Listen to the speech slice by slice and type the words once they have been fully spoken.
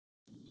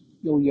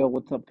Yo,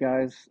 what's up,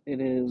 guys?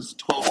 It is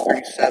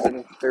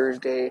 12:37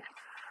 Thursday.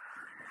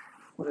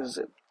 What is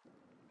it?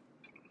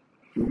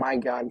 My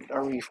God,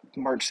 are we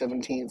March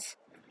 17th?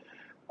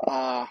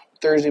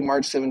 Thursday,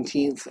 March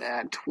 17th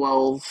at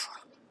 12.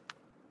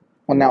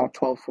 Well, now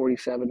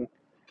 12:47.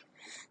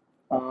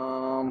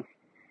 Um,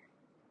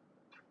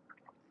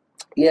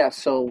 yeah.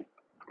 So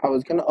I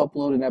was gonna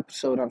upload an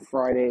episode on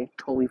Friday.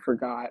 Totally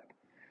forgot.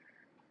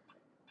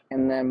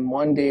 And then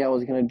Monday I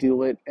was gonna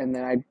do it, and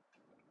then I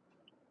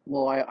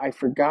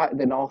forgot.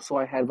 Then also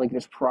I had like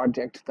this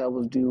project that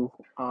was due.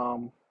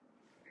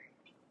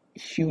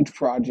 Huge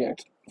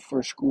project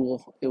for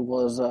school. It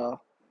was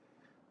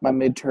my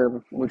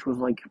midterm, which was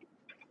like,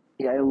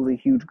 yeah, it was a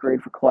huge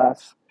grade for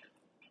class.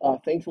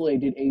 Thankfully, I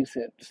did ace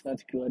it, so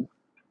that's good.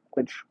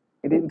 Which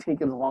it didn't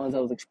take as long as I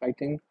was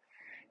expecting.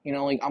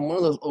 Like I'm one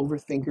of those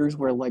overthinkers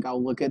where like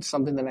I'll look at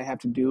something that I have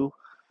to do,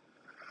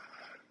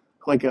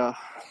 like a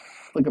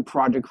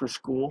project for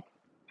school,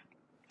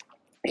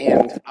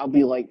 and I'll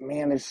be like,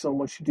 man, there's so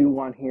much to do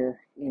on here,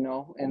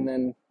 and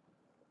then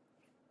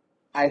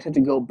I just have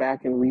to go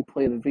back and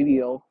replay the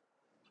video,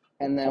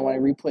 and then when I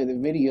replay the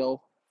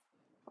video,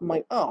 I'm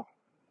like, oh,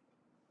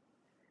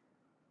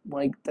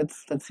 like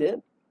that's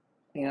it,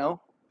 you know.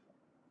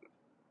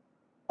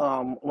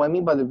 What I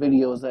mean by the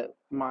video is that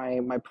my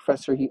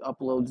professor, he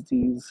uploads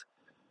these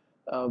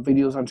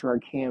videos onto our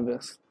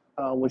Canvas,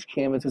 which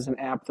Canvas is an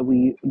app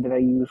that I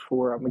use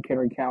for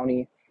McHenry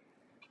County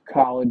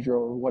College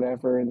or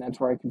whatever, and that's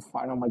where I can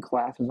find all my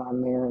classes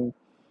on there. And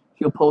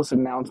he'll post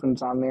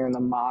announcements on there and the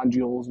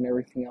modules and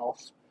everything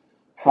else,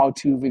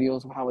 how-to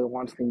videos of how he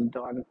wants things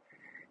done.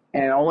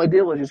 And all I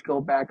did was just go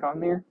back on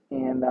there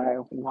and I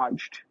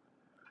watched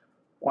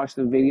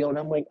the video, and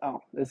I'm like,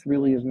 oh, this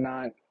really is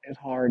not as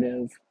hard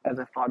as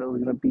I thought it was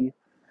gonna be.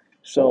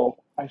 So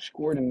I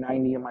scored a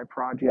 90 in my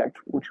project,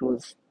 which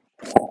was,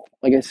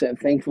 like I said,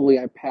 thankfully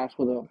I passed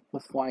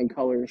with flying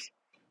colors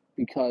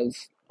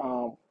because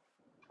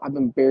I've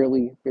been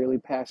barely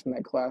passing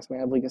that class. Man,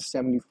 I have like a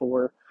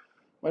 74.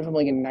 Went from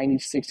like a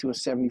 96 to a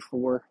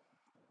 74.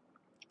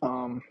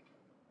 Um,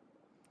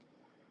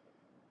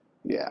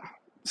 yeah.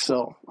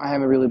 So I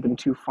haven't really been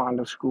too fond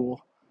of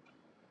school.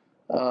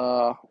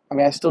 I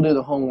mean, I still do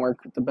the homework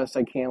the best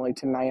I can. Like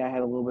tonight, I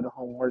had a little bit of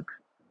homework,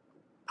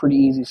 pretty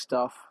easy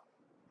stuff.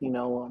 You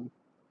know,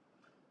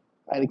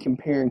 I had to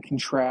compare and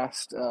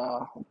contrast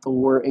the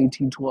War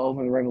 1812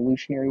 and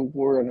Revolutionary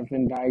War on a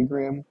Venn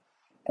diagram,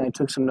 and I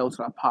took some notes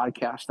on a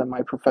podcast that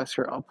my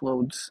professor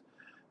uploads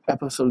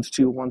episodes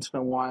to once in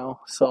a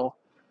while. So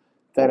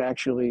that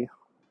actually,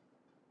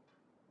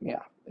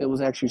 yeah, it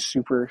was actually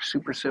super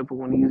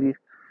simple and easy.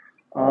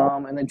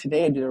 And then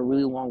today I did a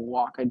really long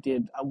walk. I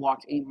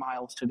walked 8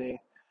 miles today,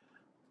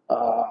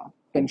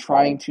 and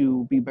trying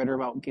to be better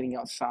about getting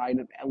outside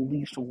at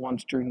least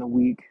once during the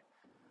week,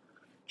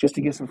 just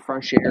to get some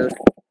fresh air,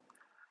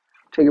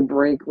 take a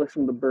break,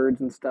 listen to the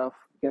birds and stuff.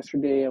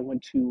 Yesterday I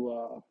went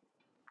to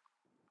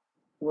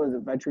what was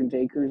it, Veterans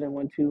Acres I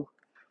went to,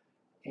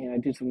 and I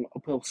did some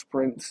uphill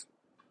sprints,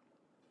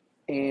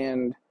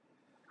 and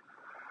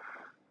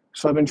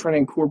so I've been trying to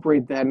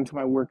incorporate that into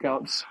my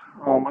workouts.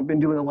 I've been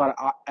doing a lot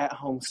of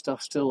at-home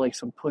stuff still, like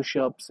some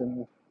push-ups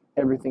and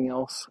everything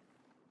else.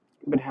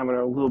 I've been having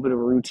a little bit of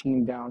a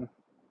routine down,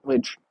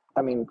 which,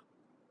 I mean,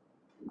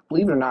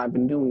 believe it or not, I've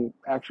been doing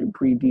actually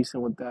pretty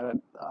decent with that.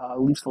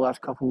 At least the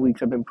last couple of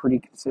weeks, I've been pretty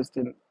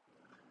consistent.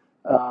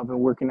 I've been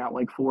working out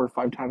like 4 or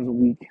 5 times a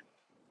week,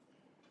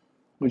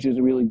 which is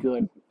really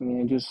good. I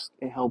mean,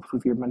 it helps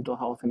with your mental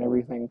health and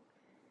everything.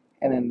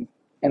 And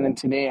then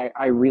today,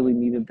 I really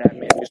needed that,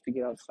 man, just to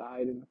get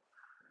outside and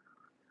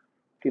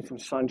get some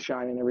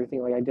sunshine and everything.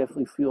 Like I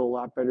definitely feel a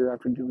lot better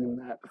after doing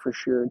that for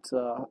sure.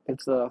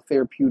 It's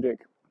therapeutic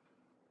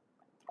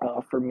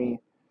for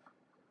me,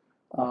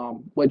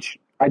 which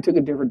I took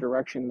a different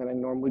direction than I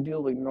normally do.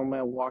 Like normally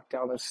I walk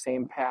down the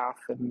same path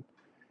and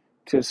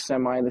to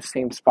semi the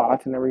same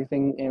spots and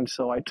everything, and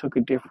so I took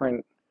a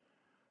different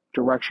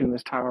direction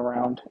this time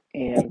around.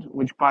 And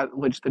which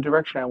the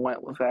direction I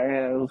went was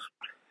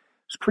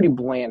pretty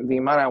bland. The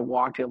amount I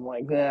walked, I'm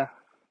like,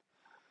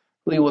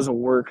 really wasn't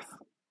worth.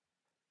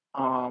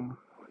 Um,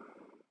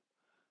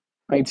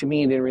 Like to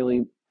me, it didn't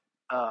really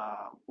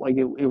like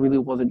it really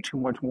wasn't too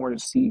much more to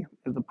see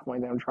is the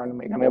point that I'm trying to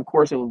make. I mean, of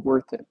course it was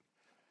worth it,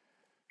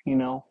 you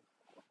know.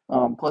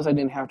 Plus I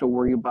didn't have to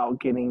worry about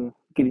getting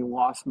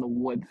lost in the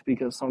woods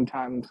because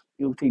sometimes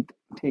you'll take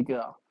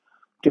a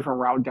different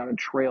route down a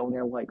trail and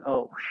you're like,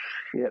 oh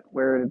shit,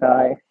 where did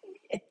I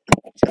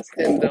just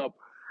end up?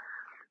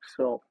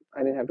 So I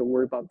didn't have to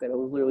worry about that. It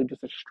was literally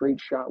just a straight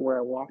shot where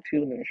I walked to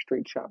and then a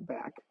straight shot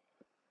back.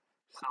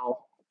 So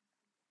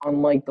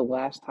unlike the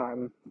last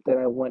time that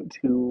I went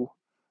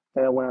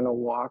on a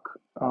walk,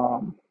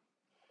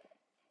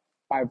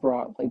 I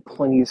brought like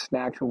plenty of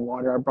snacks and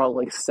water. I brought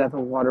like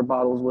 7 water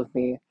bottles with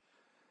me.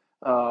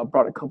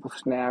 Brought a couple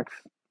snacks,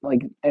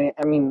 like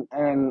I mean,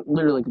 and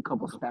literally like a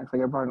couple snacks.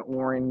 Like I brought an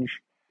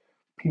orange,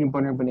 peanut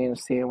butter and banana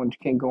sandwich.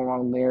 Can't go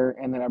wrong there.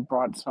 And then I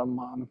brought some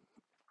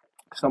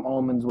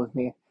almonds with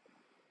me.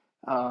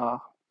 Uh,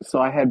 so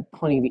I had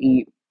plenty to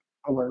eat.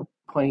 or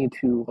plenty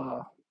to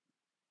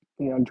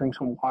drink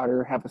some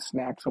water, have a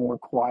snack somewhere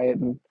quiet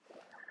and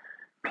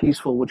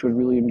peaceful, which was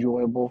really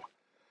enjoyable.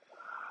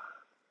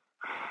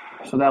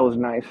 So that was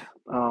nice.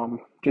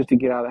 Just to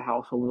get out of the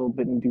house a little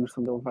bit and do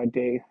something with my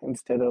day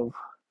instead of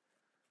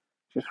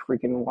just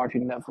freaking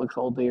watching Netflix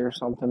all day or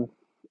something.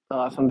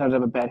 Sometimes I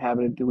have a bad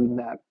habit of doing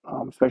that,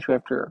 especially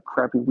after a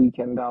crappy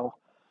weekend. I'll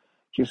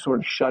just sort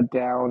of shut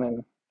down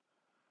and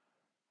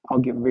I'll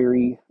get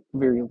very,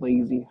 very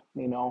lazy.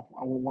 I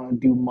won't want to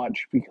do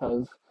much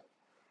because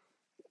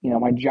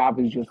my job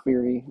is just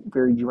very,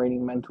 very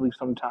draining mentally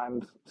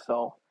sometimes.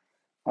 So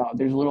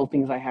there's little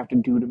things I have to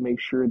do to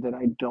make sure that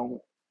I don't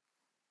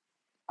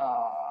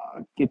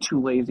get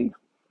too lazy.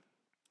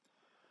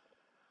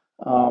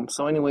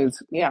 So,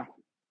 anyways, yeah,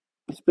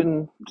 it's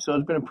been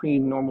a pretty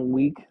normal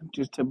week,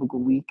 just typical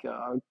week.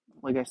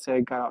 Like I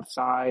said, got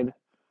outside,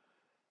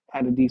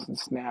 had a decent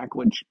snack.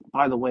 Which,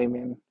 by the way,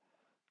 man,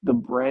 the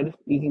bread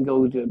you can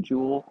go to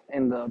Jewel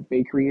in the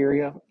bakery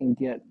area and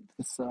get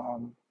this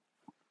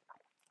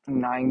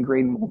 9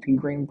 grain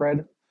multi-grain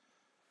bread.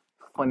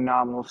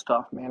 Phenomenal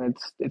stuff, man.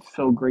 It's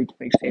so great to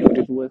make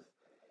sandwiches with.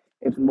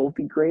 It's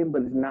multi-grain,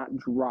 but it's not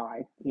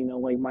dry.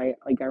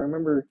 Like I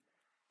remember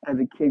as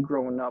a kid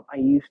growing up, I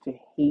used to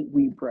hate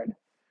wheat bread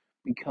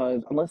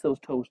because unless it was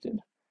toasted,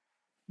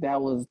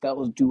 that was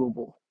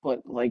doable.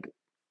 But like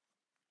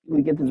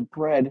we get this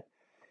bread,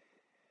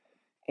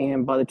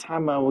 and by the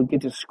time I would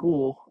get to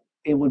school,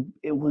 it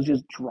was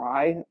just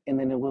dry, and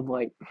then it would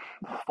like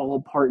fall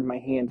apart in my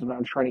hands when I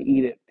was trying to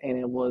eat it, and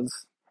it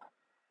was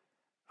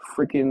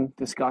freaking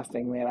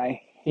disgusting, man. I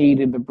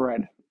hated the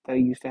bread that I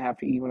used to have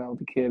to eat when I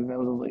was a kid, and I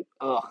was like,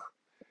 ugh,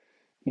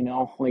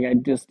 like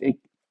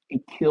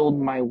it killed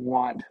my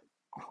want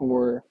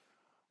for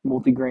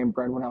multigrain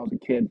bread when I was a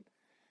kid.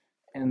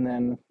 And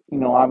then,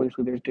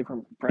 obviously there's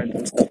different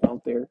breads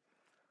out there,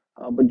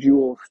 but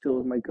Jewel still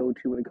is my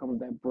go-to when it comes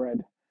to that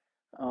bread.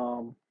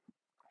 Um,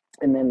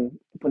 and then,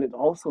 but it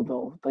also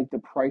though, like the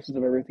prices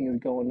of everything is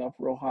going up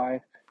real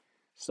high.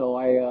 So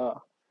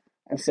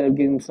instead of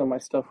getting some of my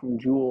stuff from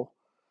Jewel,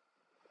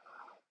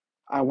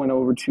 I went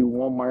over to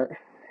Walmart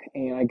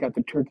and I got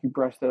the turkey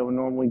breast that I would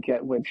normally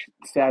get, which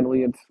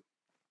sadly it's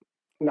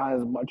not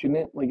as much in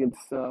it. Like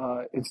it's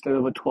instead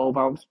of a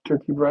 12-ounce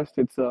turkey breast,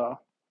 it's a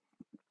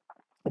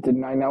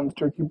 9-ounce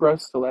turkey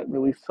breast. So that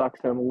really sucks.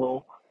 I'm a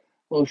little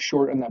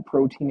short in that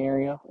protein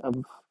area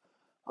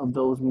of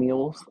those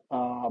meals.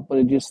 But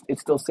it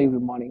still saves me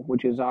money,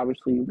 which is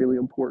obviously really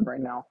important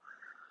right now.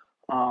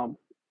 Um,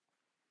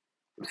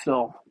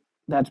 so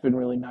that's been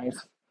really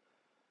nice.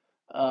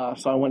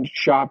 So I went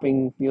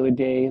shopping the other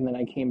day, and then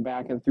I came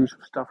back and threw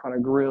some stuff on a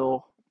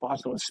grill. Bought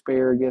some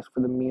asparagus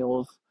for the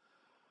meals,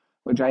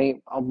 which I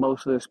ate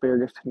most of the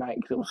asparagus tonight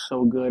because it was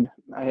so good.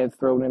 I had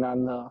thrown it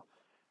on the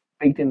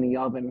baked in the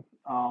oven.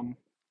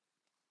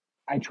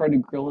 I tried to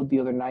grill it the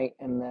other night,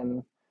 and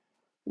then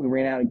we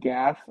ran out of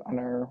gas on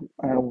our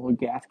little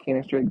gas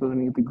canister that goes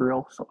underneath the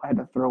grill, so I had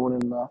to throw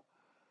it in the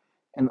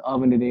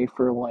oven today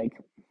for like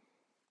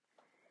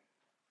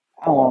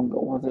how long ago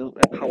was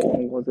it? How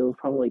long was it? It was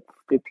probably like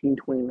 15,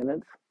 20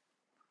 minutes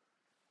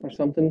or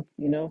something,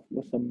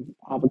 with some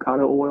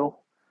avocado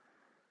oil.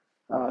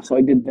 So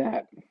I did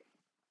that.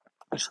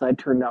 So that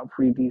turned out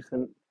pretty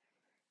decent.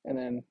 And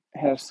then I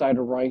had a side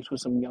of rice with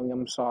some yum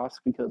yum sauce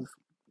because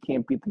you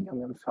can't beat the yum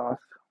yum sauce.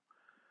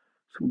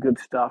 Some good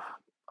stuff.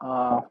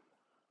 Uh,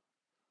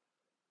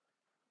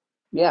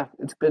 yeah,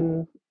 it's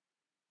been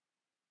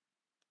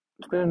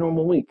a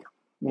normal week,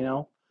 you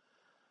know.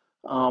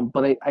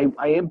 But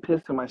I am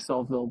pissed at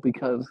myself though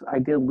because I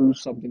did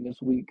lose something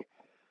this week.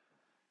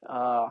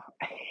 Uh,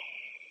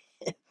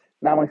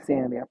 Not my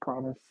sanity, I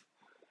promise.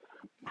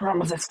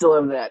 Promise I still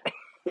have that.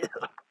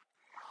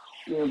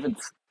 If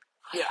it's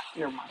yeah,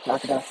 never mind.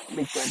 Not gonna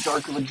make that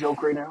dark of a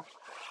joke right now.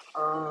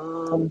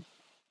 Um,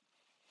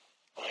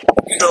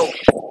 so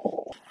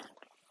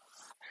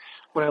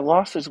what I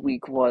lost this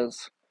week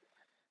was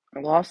I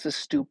lost this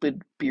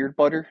stupid beard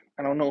butter.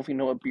 I don't know if you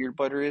know what beard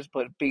butter is,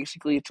 but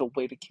basically it's a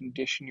way to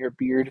condition your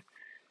beard.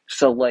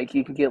 So like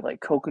you can get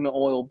like coconut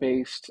oil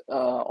based,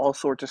 all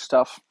sorts of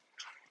stuff.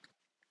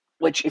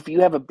 Which if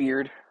you have a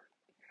beard,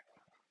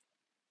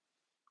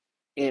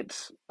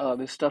 it's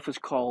this stuff is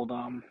called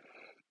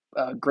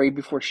Gray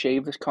Before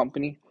Shave. This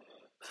company,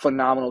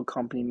 phenomenal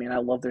company, man. I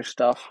love their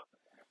stuff.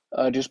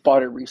 Just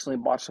bought it recently.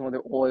 Bought some of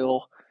their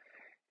oil,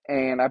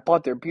 and I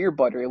bought their beard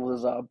butter. It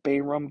was bay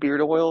rum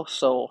beard oil,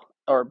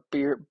 or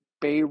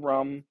bay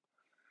rum,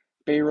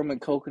 bay rum and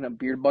coconut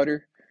beard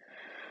butter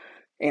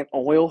and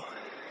oil.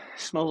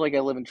 Smells like I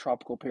live in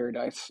tropical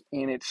paradise,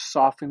 and it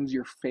softens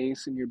your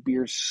face and your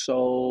beard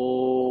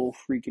so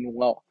freaking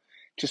well.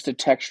 Just the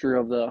texture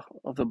of the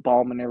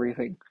balm and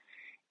everything.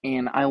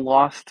 And I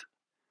lost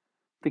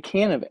the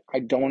can of it. I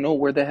don't know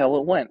where the hell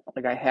it went.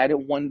 Like I had it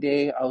one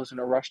day, I was in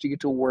a rush to get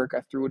to work.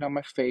 I threw it on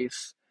my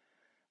face,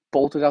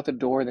 bolted out the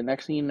door. The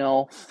next thing you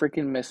know,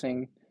 freaking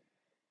missing.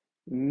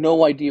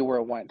 No idea where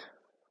it went.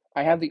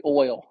 I have the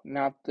oil,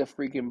 not the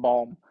freaking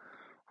balm,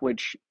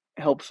 which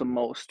helps the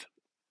most.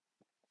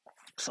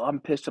 So I'm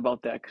pissed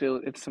about that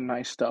because it's some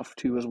nice stuff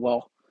too as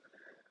well.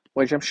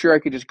 Which I'm sure I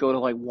could just go to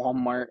like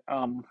Walmart.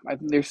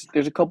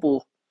 There's a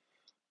couple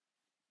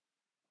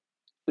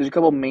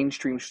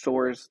mainstream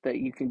stores that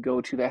you can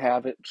go to that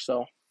have it.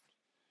 So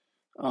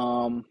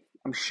I'm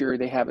sure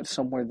they have it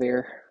somewhere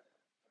there.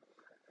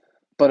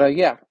 But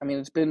yeah, I mean,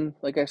 it's been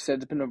like I said,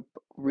 it's been a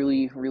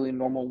really really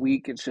normal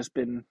week. It's just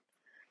been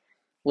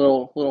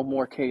little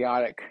more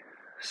chaotic.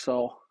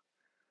 So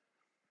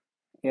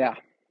yeah,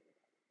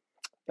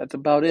 that's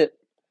about it.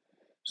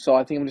 So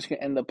I think I'm just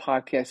gonna end the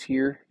podcast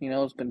here.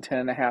 It's been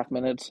 10.5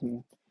 minutes,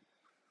 and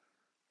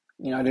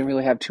I didn't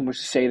really have too much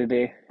to say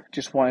today.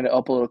 Just wanted to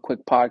upload a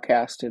quick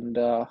podcast, and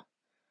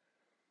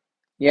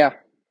yeah,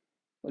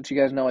 let you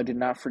guys know I did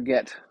not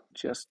forget.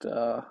 Just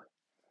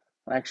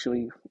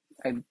actually,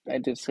 I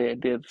did say I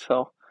did.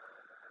 So,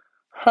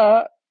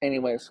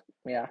 anyways,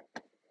 yeah.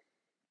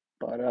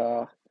 But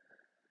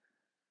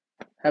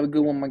have a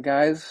good one, my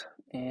guys,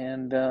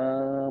 and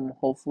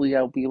hopefully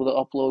I'll be able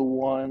to upload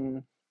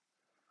one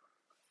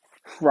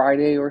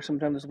Friday or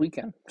sometime this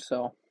weekend.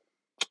 So,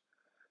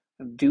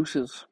 deuces.